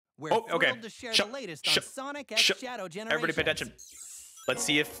We're Oh, okay. thrilled to share the latest on Sonic X Shadow Generations. Everybody pay attention. Let's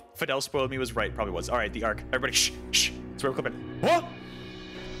see if Fidel spoiled me was right. Probably was. All right, the arc. Everybody, shh, shh. That's where we're clipping. What?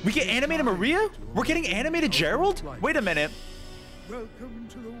 We get animated Maria? We're getting animated Gerald? Wait a minute. Welcome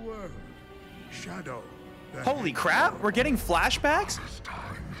to the world, Shadow. Holy crap, we're getting flashbacks?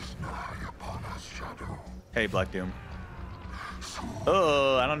 Hey, Black Doom.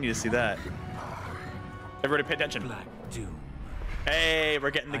 Oh, I don't need to see that. Everybody pay attention. Black Doom. Hey,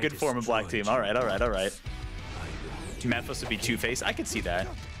 we're getting the good form of Black Team. All right, all right, all right. Memphis would be Two-Face. I could see that.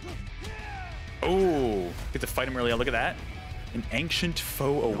 Oh, get to fight him early on. Look at that. An ancient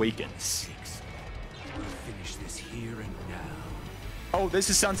foe awakens. We'll finish this here and now. Oh, this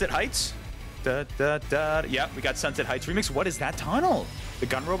is Sunset Heights? Da, da, da. Yeah, we got Sunset Heights remix. What is that tunnel? The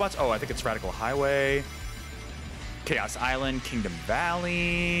gun robots? Oh, I think it's Radical Highway. Chaos Island, Kingdom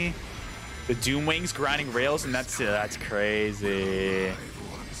Valley. The Doom Wings grinding rails, and that's crazy.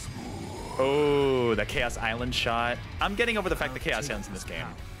 Oh, the Chaos Island shot. I'm getting over the fact that Chaos Island's in this game.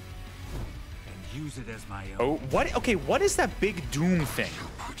 And use it as my own. Oh, what? Okay, what is that big Doom thing?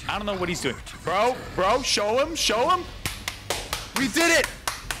 I don't know what he's doing. Bro, show him, show him. We did it.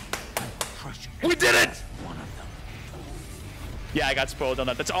 We did it. Yeah, I got spoiled on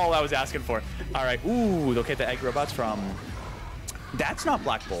that. That's all I was asking for. All right. Ooh, okay, the egg robots from... That's not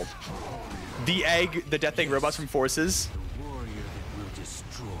Black Bolt. The Death Egg robots from Forces. The warrior that will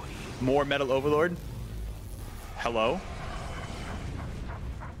destroy you. More Metal Overlord. Hello?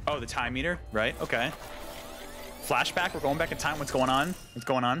 Oh, the time meter, right? Okay. Flashback, we're going back in time. What's going on? What's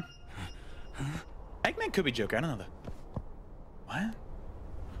going on? Eggman could be Joker. I don't know that. What?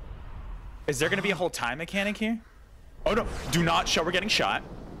 Is there going to be a whole time mechanic here? Oh, no. Do not show we're getting shot.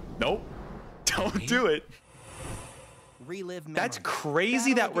 Nope. Don't do it. Relive That's memories.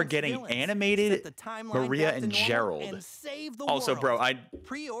 crazy Battle that we're against getting villains. animated Set the timeline Maria back to and normal Gerald. and save the Also, world. bro,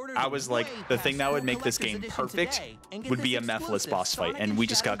 Pre-order I the was like, way the thing past that would full make this collector's game edition perfect today and get would be this a Mephiles exclusive boss fight, Sonic and we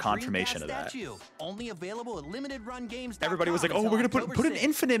just got Shadow confirmation Dreamcast of that. statue. Only available at limited run games. Everybody was like, oh, we're going to put an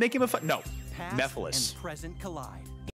infinite, make him a fun. No. Past Mephiles. and present collide.